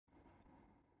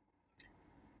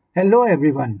Hello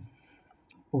everyone,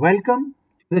 welcome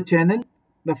to the channel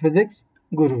The Physics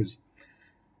Gurus.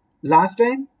 Last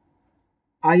time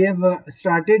I have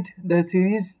started the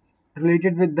series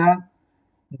related with the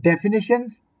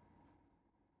definitions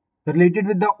related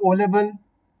with the O-level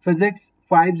physics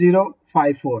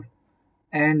 5054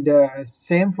 and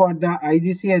same for the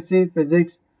IGCSE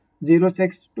physics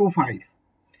 0625.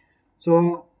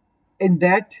 So in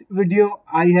that video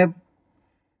I have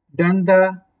done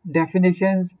the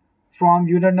definitions from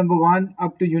unit number 1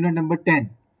 up to unit number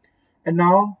 10. And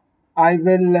now I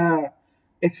will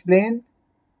explain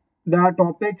the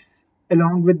topics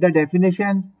along with the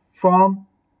definitions from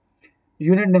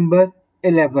unit number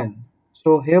 11.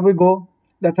 So here we go.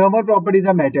 The thermal properties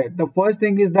of matter. The first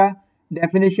thing is the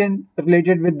definition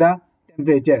related with the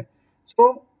temperature.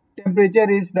 So temperature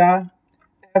is the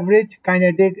average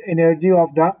kinetic energy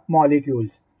of the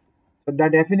molecules. So the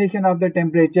definition of the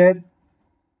temperature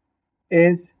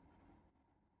is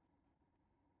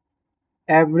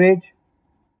average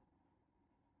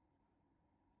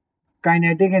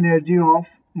kinetic energy of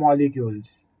molecules,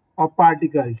 of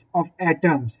particles, of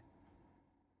atoms,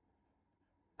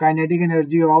 kinetic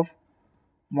energy of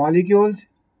molecules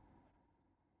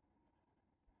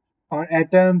or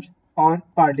atoms or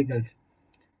particles.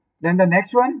 Then the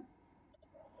next one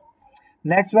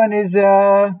is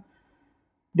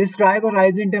describe a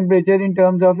rise in temperature in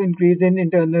terms of increase in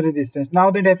internal resistance.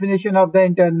 Now the definition of the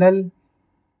internal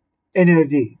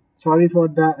energy, sorry for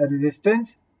the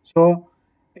resistance. So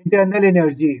internal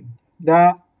energy,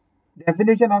 the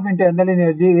definition of internal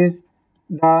energy is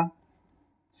the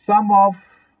sum of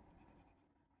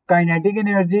kinetic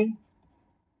energy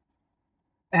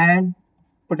and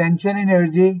potential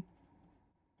energy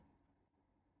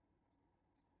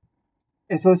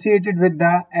associated with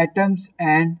the atoms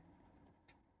and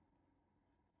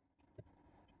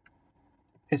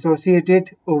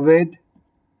associated with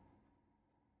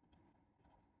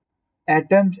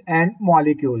atoms and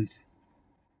molecules.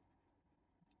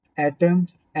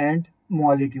 Atoms and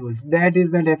molecules. That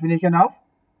is the definition of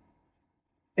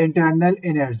internal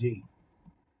energy.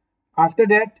 After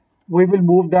that, we will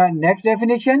move the next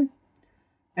definition,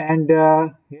 and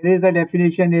here is the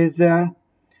definition is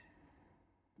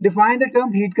define the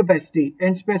term heat capacity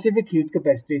and specific heat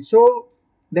capacity. So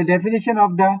the definition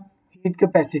of the heat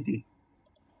capacity.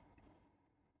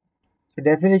 So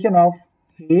definition of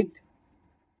heat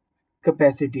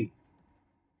capacity.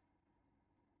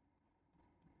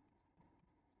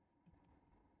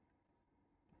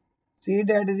 C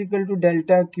that is equal to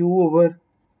delta Q over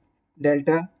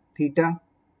delta theta,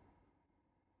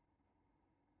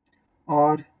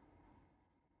 or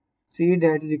C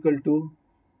that is equal to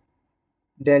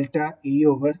delta E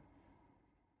over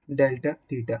delta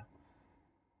theta.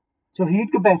 So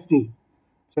heat capacity.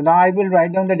 So now I will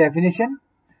write down the definition.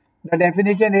 The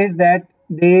definition is that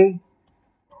the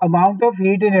amount of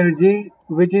heat energy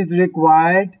which is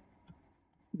required,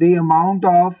 the amount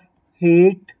of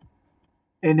heat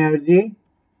energy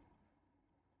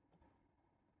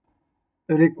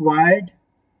required,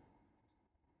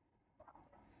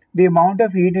 the amount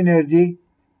of heat energy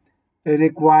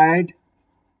required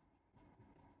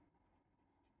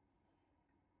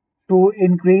to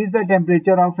increase the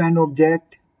temperature of an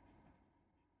object,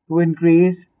 to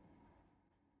increase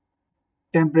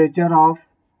temperature of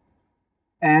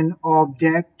an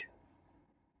object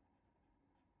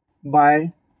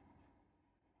by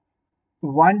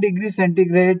 1 degree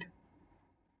centigrade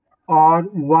or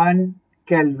 1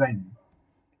 Kelvin.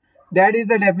 That is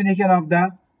the definition of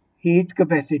the heat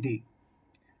capacity.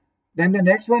 Then the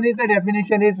next one is the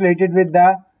definition is related with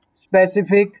the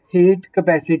specific heat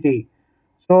capacity.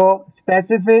 So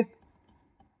specific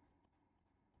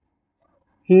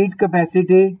heat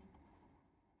capacity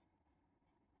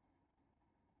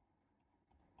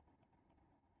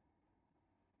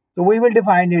so we will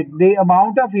define it, the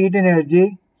amount of heat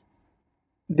energy,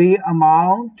 the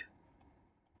amount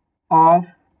of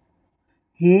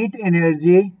heat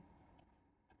energy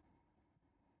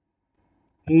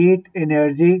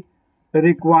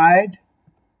required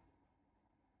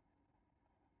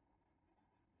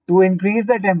to increase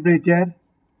the temperature,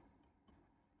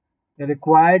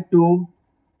 required to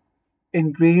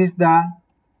increase the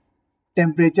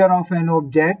temperature of an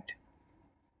object,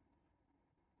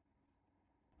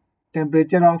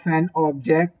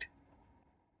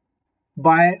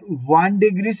 by 1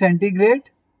 degree centigrade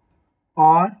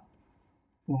or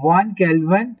 1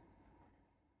 Kelvin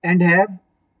and have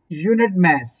unit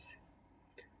mass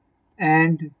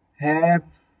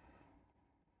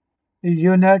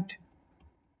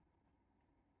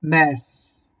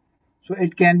So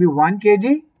it can be 1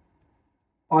 kg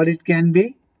or it can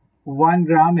be 1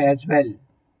 gram as well.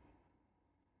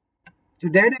 So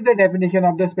that is the definition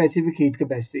of the specific heat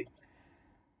capacity.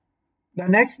 The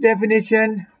next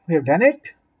definition, we have done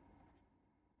it.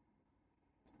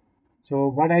 So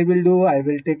what I will do, I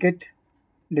will take it,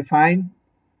 define.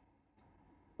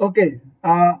 Okay,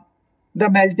 the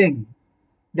melting.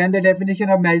 Then the definition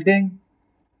of melting,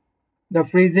 the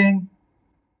freezing,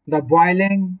 the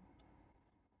boiling,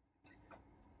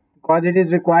 because it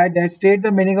is required that state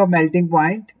the meaning of melting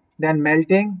point, then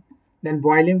melting, then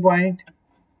boiling point,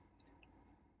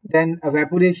 then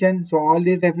evaporation. So all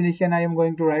these definition I am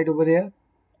going to write over here.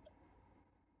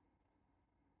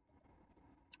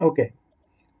 Okay,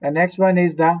 the next one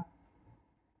is the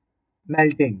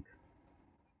melting.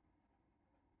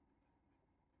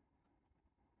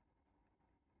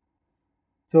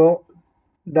 So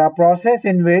the process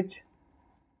in which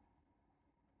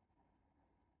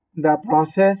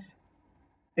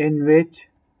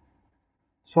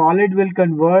solid will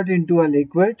convert into a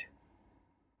liquid,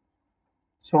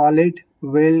 solid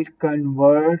will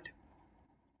convert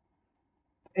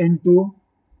into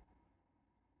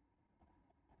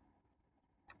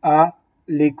a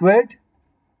liquid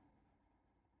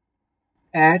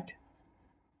at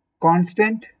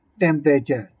constant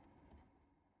temperature,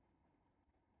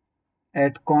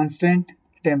 at constant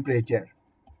temperature.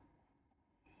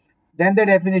 Then the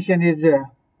definition is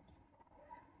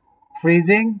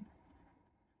freezing.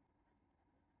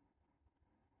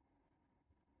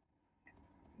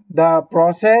 The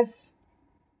process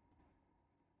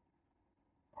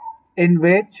in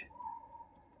which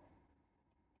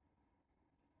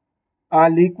a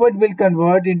liquid will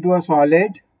convert into a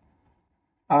solid,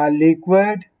 a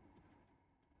liquid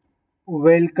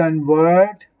will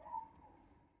convert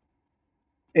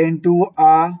into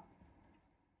a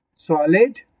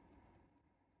solid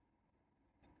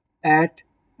at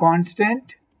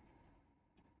constant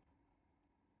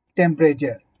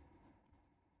temperature.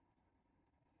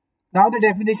 Now the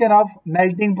definition of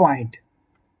melting point.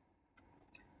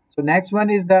 So next one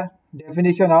is the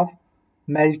definition of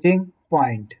melting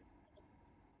point.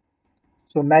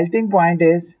 So melting point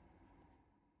is,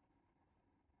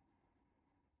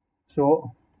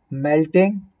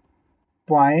 melting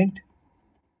point,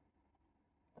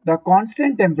 the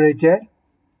constant temperature,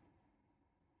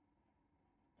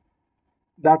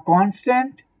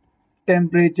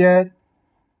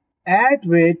 at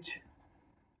which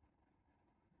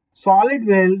solid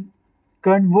will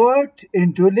convert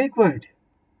into liquid.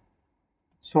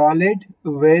 Solid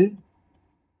will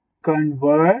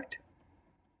convert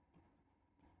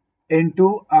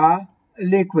into a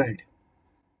liquid.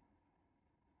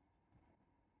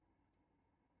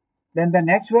 Then the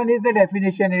next one is the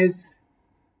definition is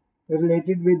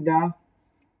related with the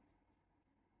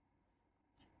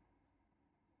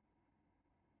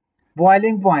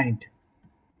boiling point.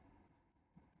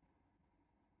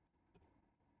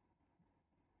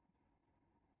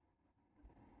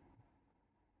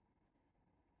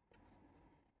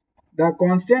 The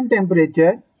constant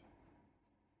temperature,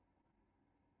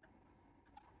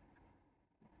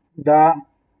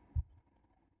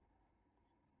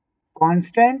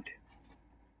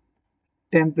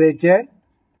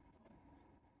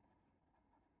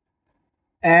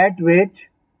 at which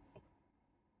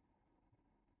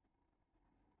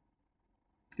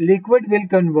liquid will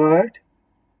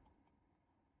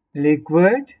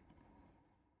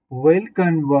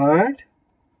convert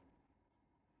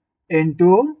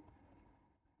into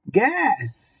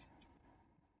gas.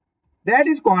 That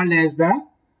is called as the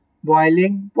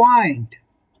boiling point.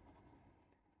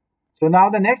 So now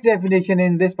the next definition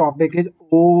in this topic is,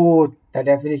 the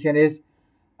definition is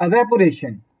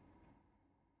evaporation.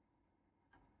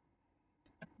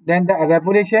 Then the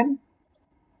evaporation,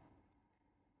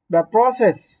 the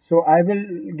process. So I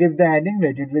will give the heading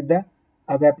related with the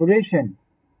evaporation.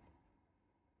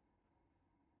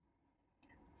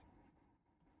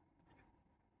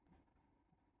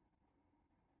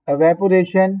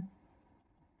 Evaporation,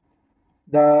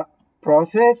 the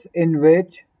process in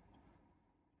which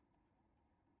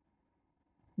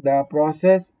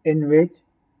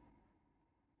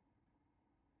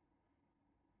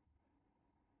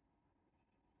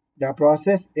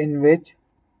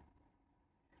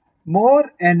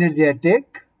more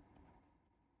energetic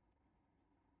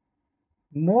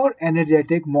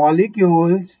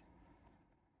molecules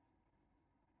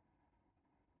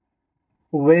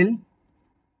will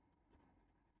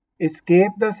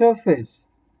escape the surface.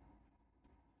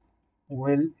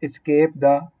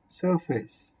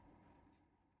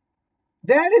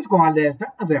 That is called as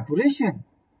the evaporation.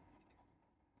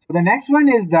 So the next one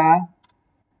is the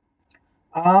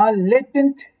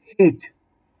latent heat.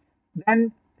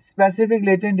 Then specific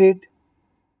latent heat.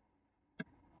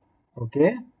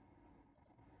 Okay,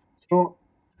 so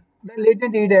the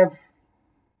latent heat F,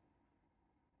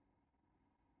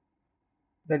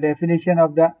 the definition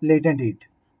of the latent heat,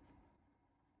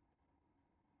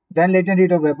 then latent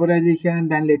heat of vaporization,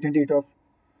 then latent heat of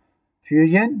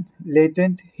fusion,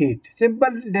 latent heat.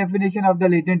 Simple definition of the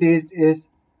latent heat is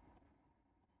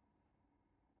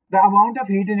the amount of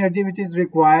heat energy which is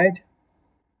required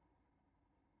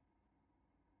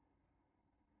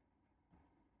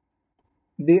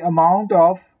the amount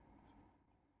of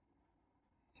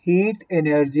heat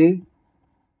energy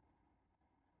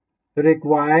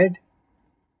required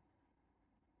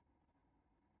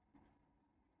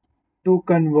to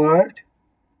convert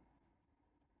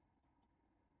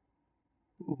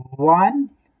one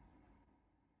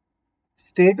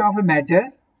state of a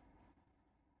matter,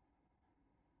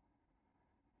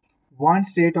 one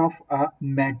state of a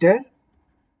matter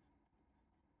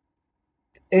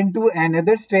into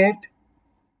another state,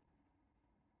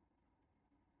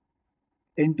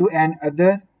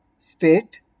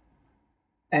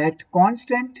 at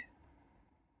constant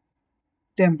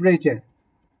temperature.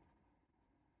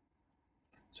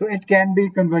 So it can be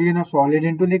conversion of solid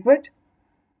into liquid,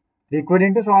 liquid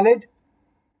into solid,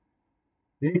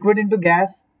 liquid into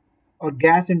gas, or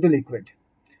gas into liquid.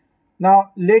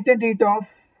 Now, latent heat of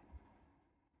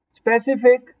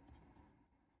specific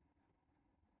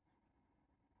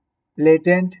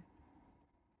latent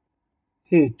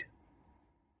heat.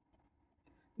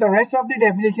 The rest of the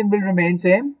definition will remain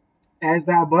same as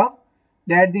the above,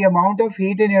 that the amount of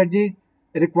heat energy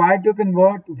required to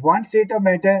convert one state of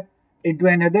matter into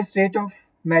another state of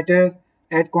matter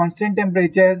at constant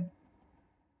temperature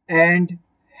and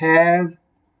have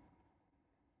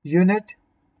unit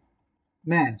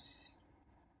mass.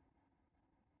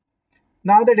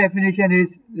 Now the definition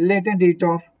is latent heat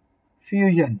of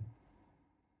fusion.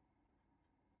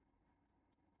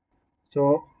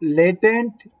 So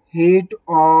latent heat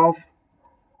of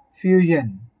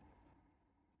fusion.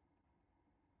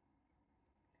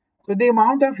 So the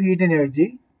amount of heat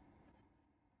energy,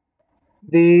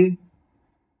 the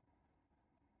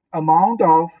amount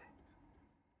of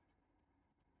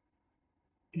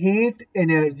heat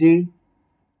energy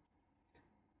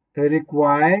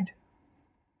required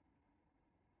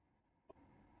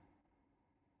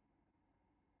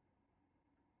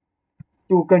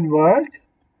to convert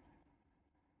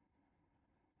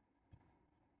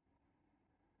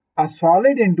a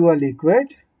solid into a liquid,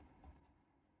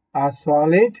 a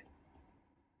solid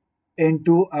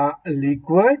into a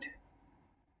liquid,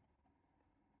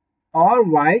 or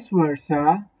vice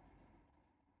versa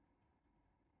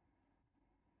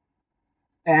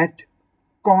at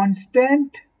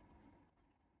constant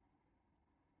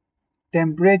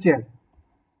temperature.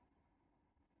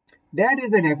 That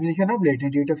is the definition of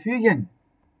latent heat of fusion.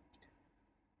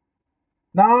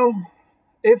 Now,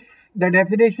 if the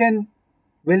definition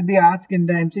will be asked in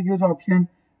the MCQs option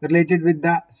related with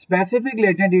the specific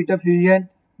latent heat of fusion,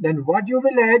 then what you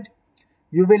will add?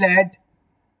 You will add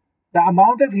the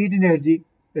amount of heat energy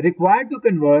required to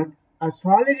convert a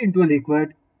solid into a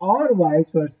liquid or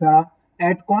vice versa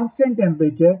at constant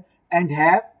temperature and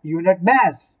have unit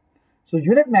mass. So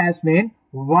unit mass means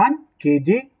 1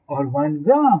 kg or 1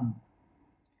 gram.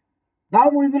 Now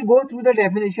we will go through the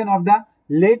definition of the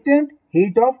latent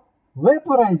heat of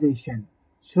vaporization.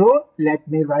 So let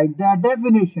me write the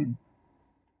definition.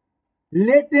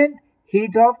 Latent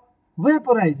heat of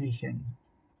vaporization.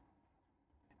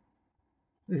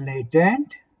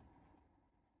 Latent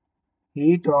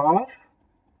heat of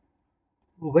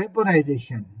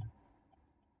vaporization.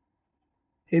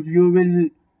 If you will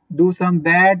do some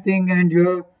bad thing and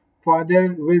your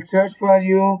father will search for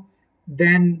you,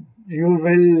 then you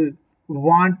will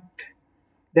want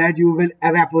that you will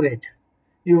evaporate.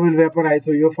 You will vaporize,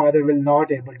 so your father will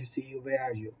not able to see you. Where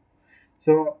are you?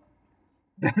 So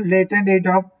the latent heat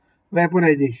of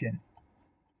vaporization.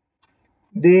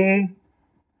 The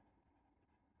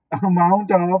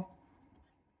amount of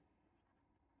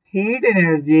heat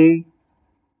energy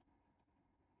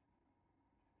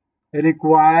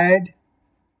required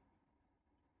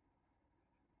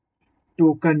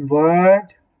to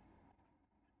convert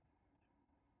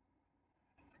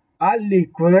a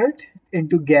liquid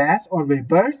into gas or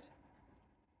vapors,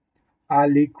 a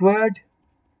liquid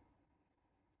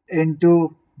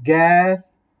into gas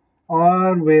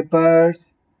or vapors,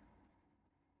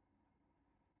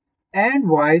 and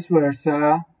vice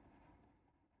versa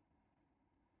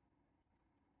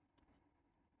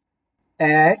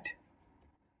at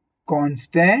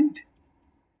constant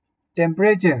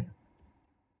temperature.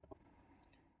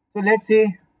 So let's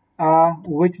see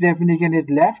which definition is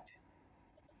left.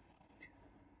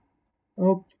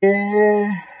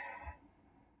 Okay,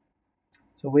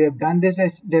 so we have done this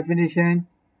definition.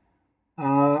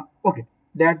 Okay,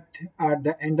 that are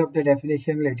the end of the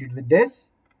definition related with this.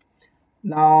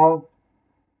 Now,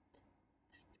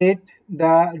 state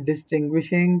the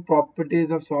distinguishing properties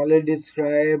of solid,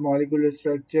 describe molecular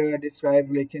structure, describe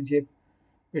relationship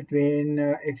between,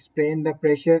 explain the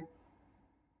pressure.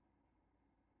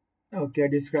 Okay,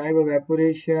 describe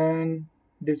evaporation,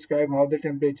 describe how the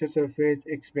temperature surface,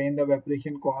 explain the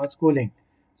evaporation cause cooling.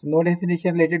 So no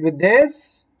definition related with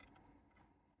this.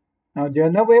 Now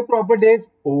general wave properties.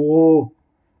 Oh,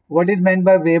 what is meant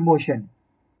by wave motion?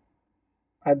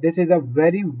 This is a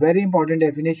very important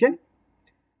definition.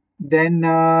 Then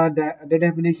the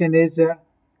definition is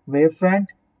wavefront.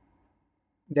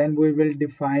 Then we will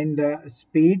define the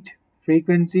speed,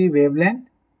 frequency, wavelength,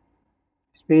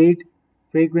 speed,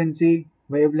 frequency,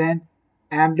 wavelength,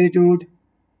 amplitude.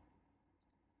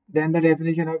 Then the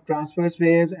definition of transverse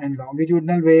waves and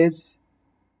longitudinal waves.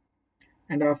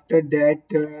 And after that,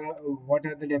 what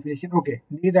are the definition? Okay,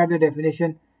 these are the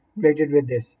definition related with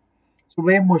this. So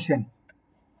wave motion.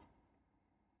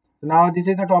 So now this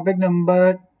is the topic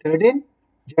number 13,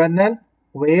 journal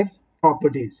waves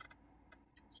properties.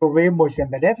 So wave motion,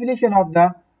 the definition of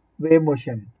the wave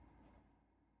motion.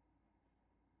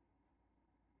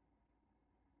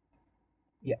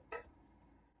 Yep.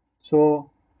 So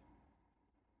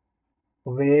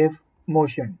wave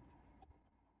motion.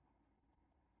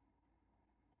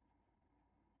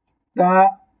 The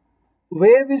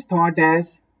wave is thought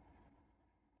as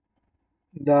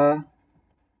the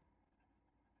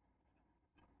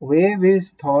wave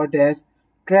is thought as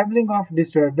traveling of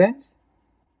disturbance,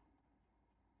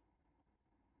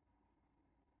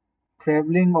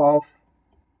 traveling of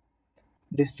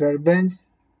disturbance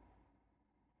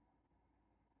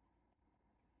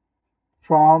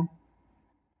from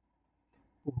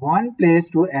one place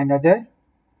to another,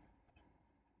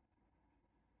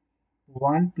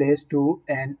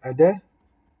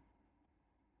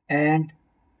 and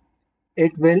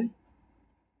it will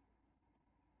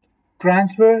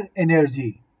transfer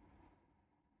energy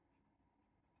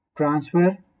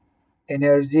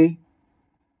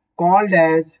called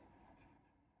as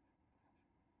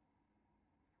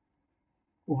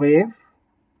wave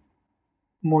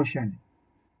motion.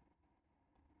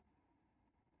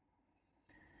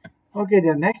 Okay,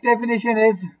 the next definition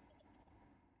is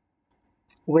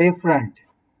wavefront.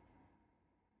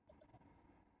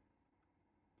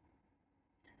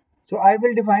 So I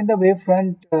will define the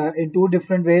wavefront in two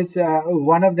different ways.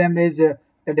 One of them is the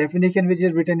definition which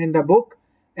is written in the book,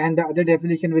 and the other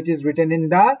definition which is written in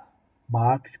the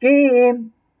mark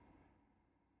scheme.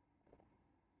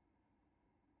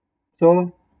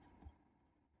 So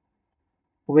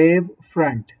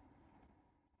wavefront.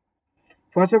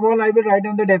 First of all, I will write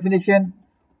down the definition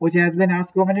which has been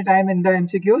asked so many times in the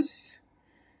MCQs.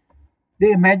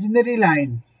 The imaginary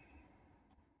line.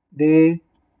 The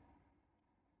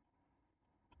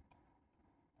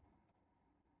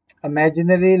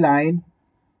imaginary line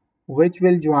which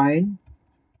will join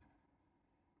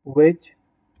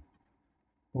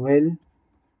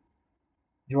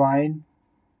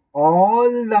all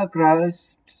the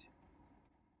crusts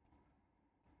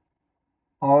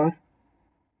or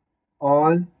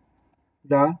all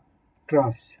the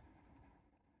troughs.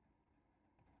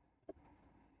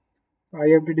 I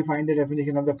have to define the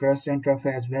definition of the crust and trough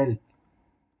as well.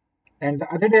 And the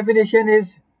other definition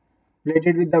is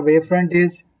related with the wavefront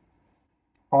is,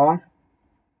 or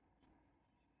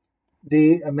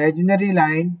the imaginary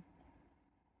line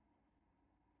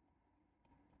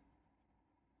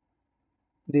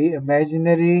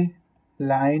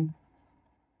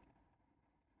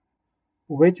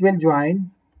which will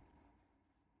join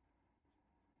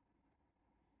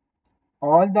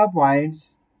all the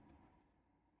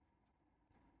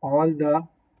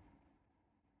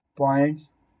points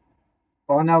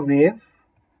on a wave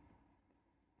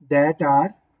that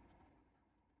are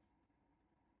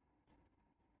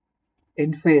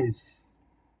in phase.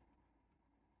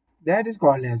 That is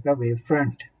called as the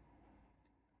wavefront.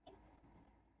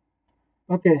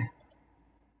 Okay.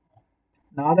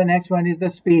 Now the next one is the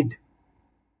speed.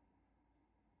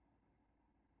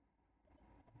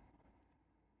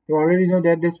 You already know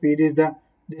that the speed is the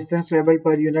distance traveled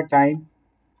per unit time.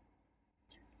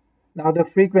 Now the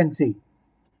frequency.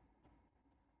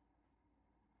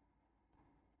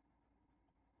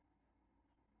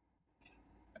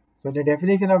 So the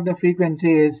definition of the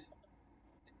frequency is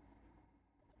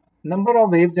number of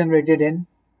waves generated in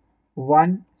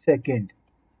 1 second.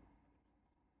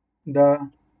 The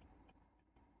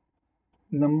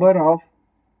number of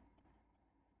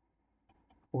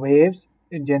waves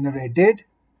generated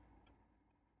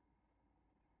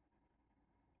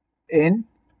in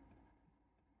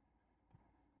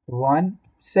 1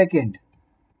 second.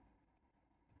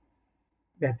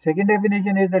 The second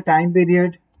definition is the time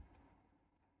period.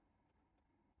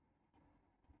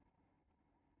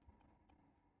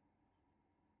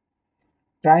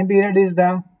 Time period is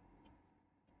the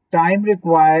time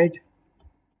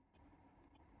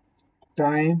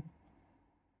time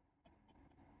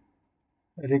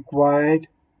required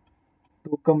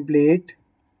to complete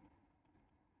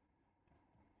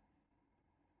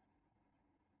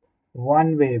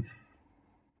one wave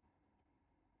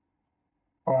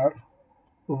or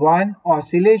one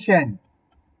oscillation.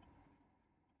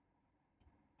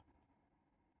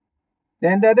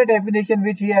 Then the other definition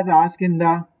which he has asked in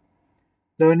the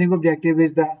learning objective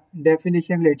is the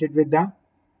definition related with the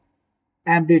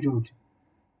amplitude.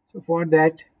 So for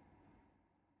that,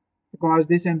 because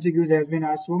this MCQ has been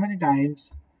asked so many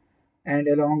times and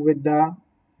along with the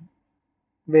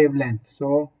wavelength,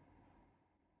 so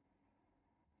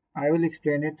I will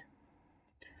explain it.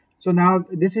 So now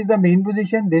this is the main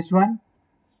position, this one.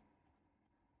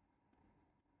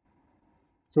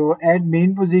 So at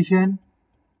main position,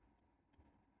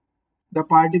 the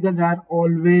particles are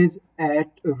always at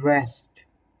rest.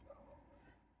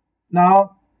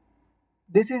 Now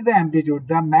this is the amplitude.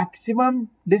 The maximum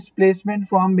displacement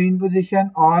from main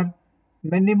position or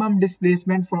minimum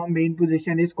displacement from main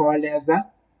position is called as the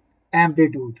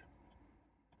amplitude.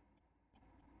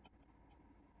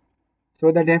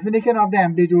 So the definition of the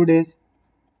amplitude is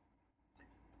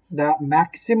the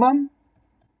maximum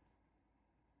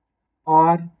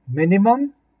or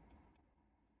minimum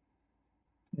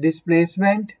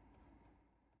displacement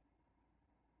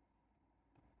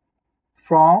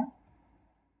from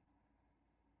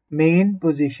main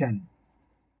position.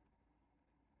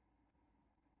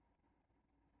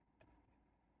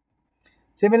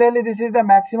 Similarly, this is the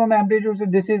maximum amplitude, so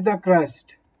this is the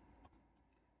crust.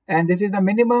 And this is the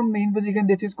minimum main position,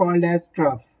 this is called as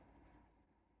trough.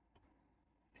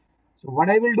 So what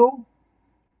I will do?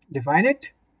 Define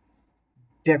it?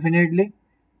 Definitely.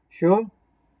 Sure.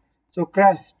 So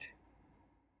crust.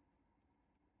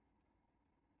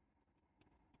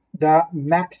 The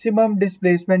maximum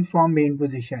displacement from main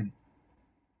position.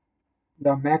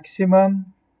 The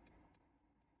maximum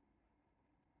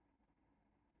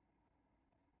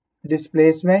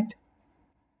displacement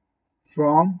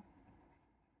from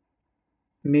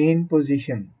main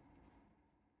position.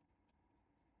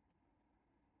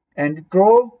 And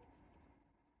trough,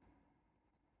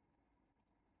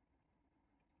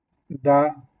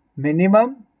 the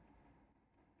minimum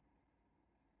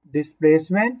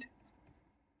displacement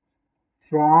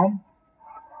from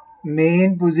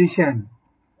main position.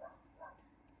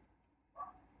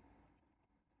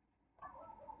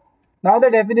 Now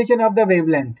the definition of the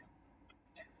wavelength.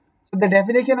 So the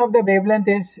definition of the wavelength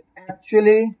is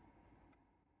actually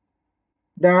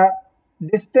the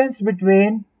distance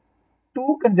between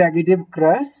two consecutive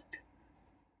crusts,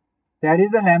 that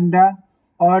is the lambda,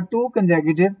 or two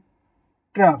consecutive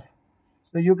trough.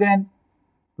 So you can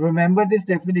remember this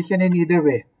definition in either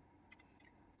way.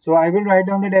 So I will write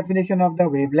down the definition of the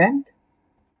wavelength.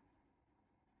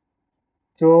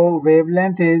 So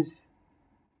wavelength is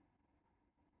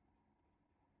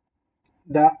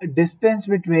the distance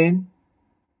between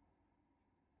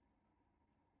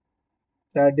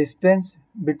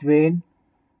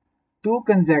two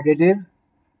consecutive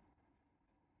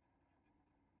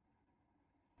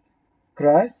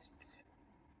crusts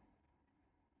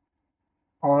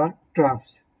or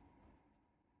troughs.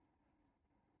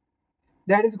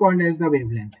 That is called as the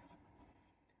wavelength.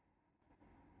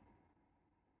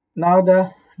 Now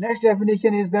the next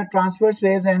definition is the transverse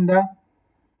waves and the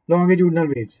longitudinal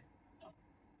waves.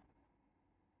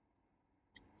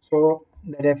 So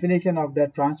the definition of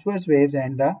the transverse waves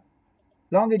and the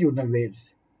longitudinal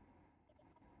waves.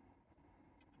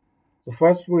 So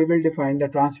first we will define the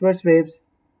transverse waves.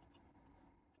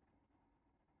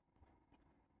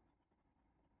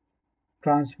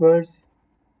 Transverse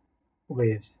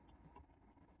waves.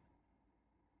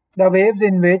 The waves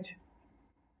in which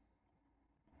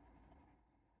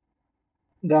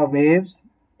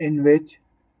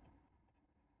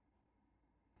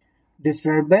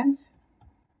disturbance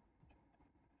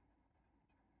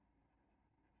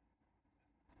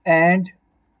and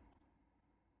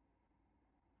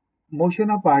motion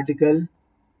of particle,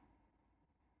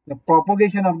 the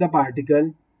propagation of the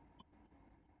particle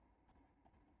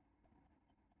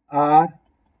are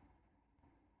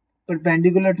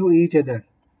perpendicular to each other.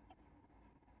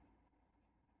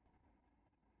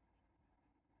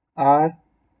 are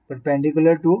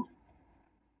perpendicular to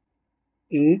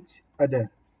each other.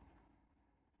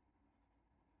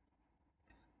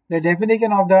 The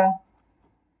definition of the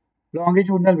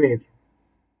longitudinal wave.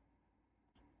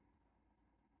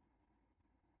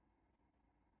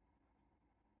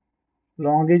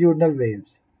 Longitudinal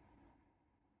waves.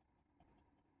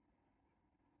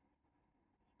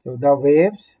 So the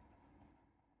waves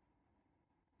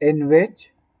in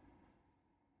which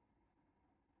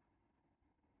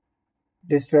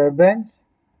disturbance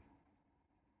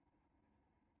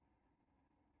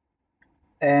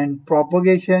and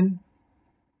propagation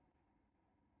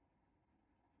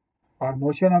or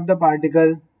motion of the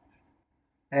particle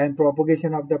and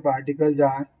propagation of the particles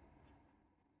are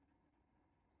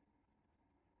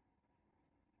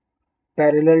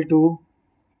parallel to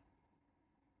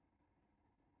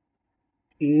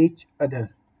each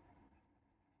other.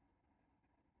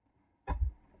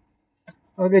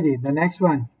 Okay, ji, the next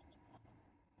one.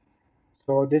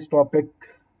 So this topic,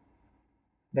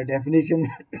 the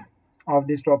definition of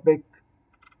this topic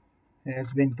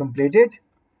has been completed.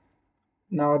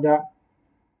 Now the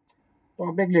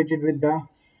topic related with the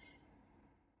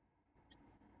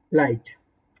light.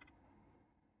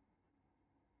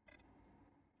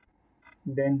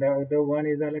 Then the other one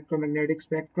is the electromagnetic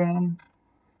spectrum.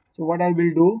 So what I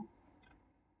will do,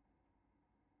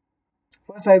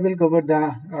 first I will cover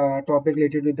the topic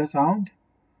related with the sound,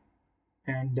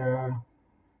 and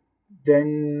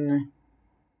then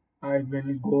I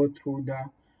will go through the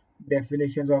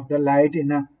definitions of the light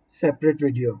in a separate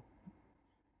video,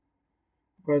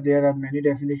 because there are many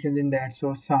definitions in that.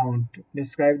 So sound,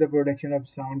 describe the production of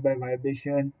sound by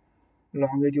vibration,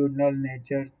 longitudinal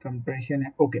nature,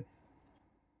 compression. Okay,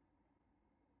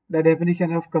 the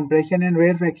definition of compression and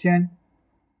rarefaction.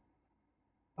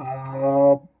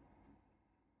 Uh,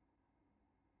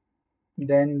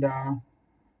 then the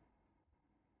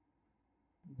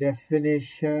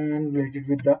definition related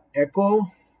with the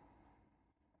echo,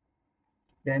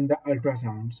 then the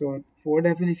ultrasound. So four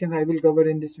definitions I will cover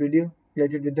in this video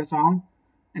related with the sound,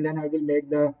 and then I will make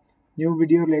the new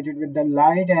video related with the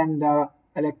light and the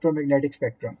electromagnetic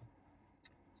spectrum.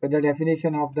 So the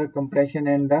definition of the compression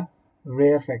and the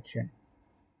rarefaction.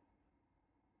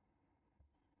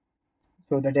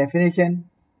 So the definition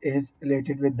is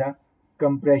related with the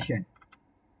compression.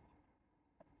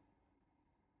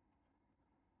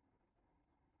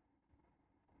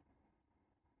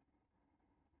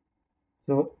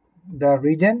 So the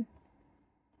region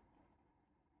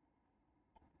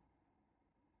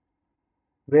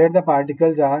where the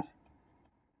particles are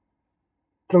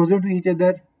closer to each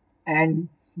other and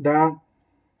the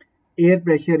air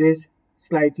pressure is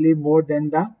slightly more than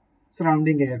the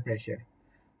surrounding air pressure.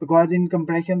 Because in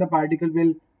compression the particle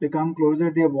will become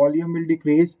closer, their volume will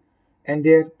decrease and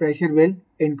their pressure will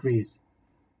increase.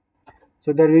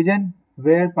 So the region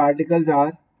where particles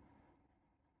are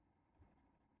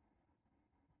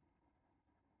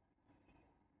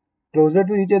closer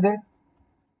to each other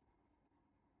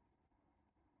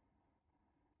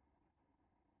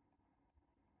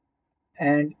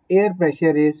and air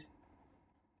pressure is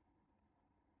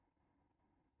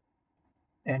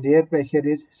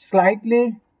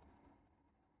slightly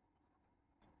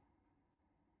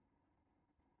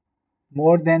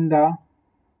more than the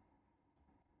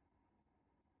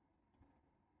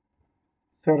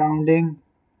surrounding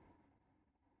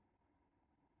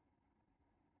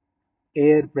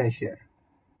air pressure.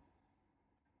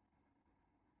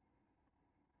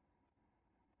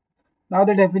 Now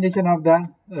the definition of the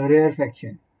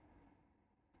rarefaction.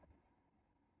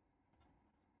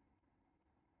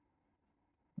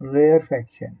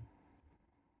 Rarefaction.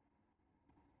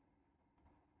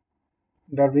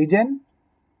 The region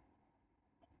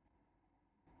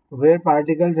where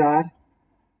particles are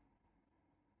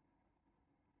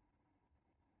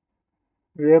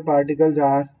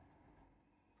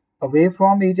away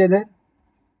from each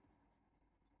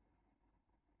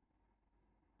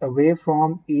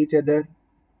other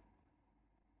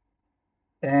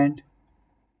and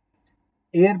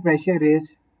air pressure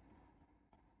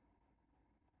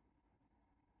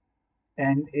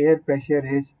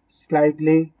is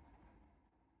slightly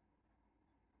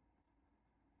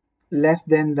less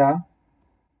than the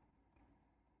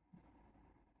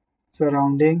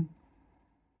surrounding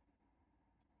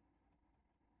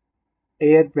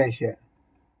air pressure.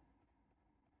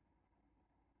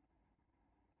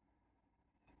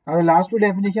 Now the last two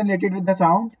definition related with the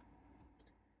sound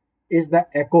is the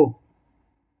echo,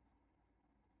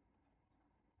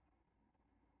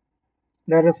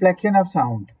 the reflection of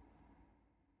sound.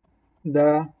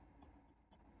 The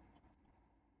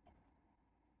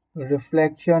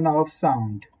reflection of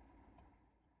sound.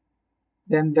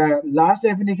 Then the last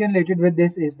definition related with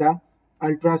this is the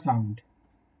ultrasound.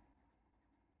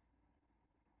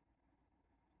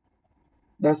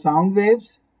 The sound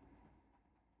waves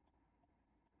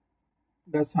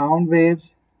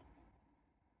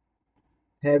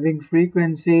having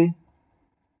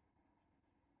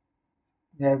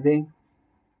having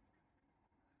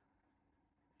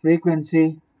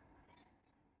frequency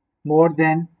more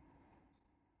than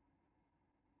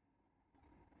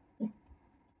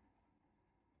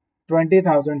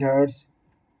 20,000 hertz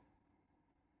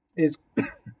is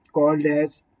called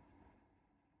as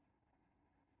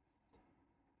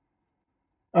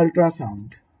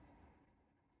ultrasound.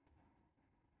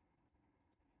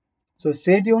 So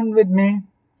stay tuned with me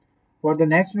for the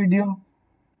next video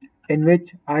in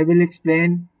which I will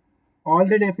explain all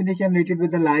the definition related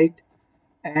with the light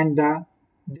and the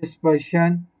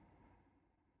dispersion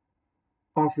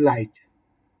of light.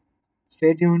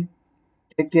 Stay tuned.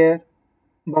 Take care.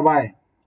 Bye bye.